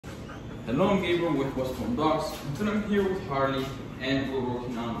Hello, I'm Gabriel with West Home Dogs. And today I'm here with Harley and we're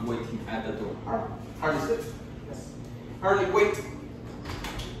working on waiting at the door. Harley, sit. Yes. Harley, wait.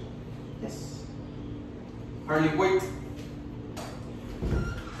 Yes. Harley, wait.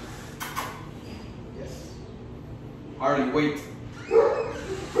 Yes. Harley, wait.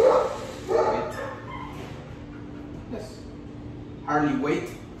 Wait. Yes. Harley, wait.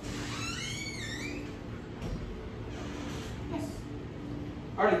 Yes.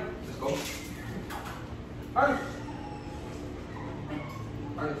 Harley, let's go. Harley.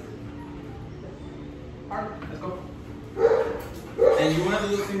 Harley. Harley, let's go. And you want to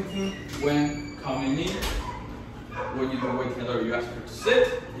do the same thing when coming in. When you do waiting at the door, you ask her to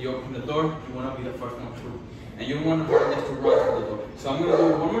sit, you open the door, you want to be the first one through. And you don't want to just to run to the door. So I'm going to do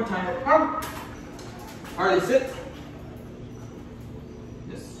it one more time. Harley. Harley, sit.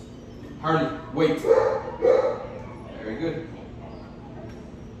 Yes. Harley, wait. Very good.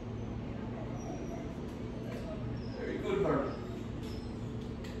 Very good, Harley.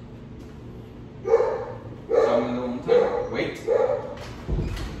 So I'm going to do it one time. Wait.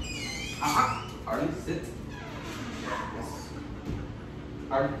 Aha. Harley, sit. Yes.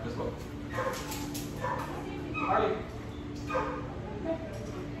 Harley, let's go. Harley.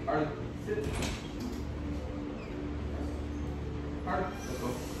 Harley, sit. Harley, let's go.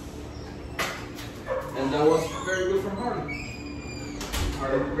 And that was very good from Harley.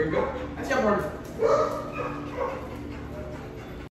 Harley, very good. That's your Harley.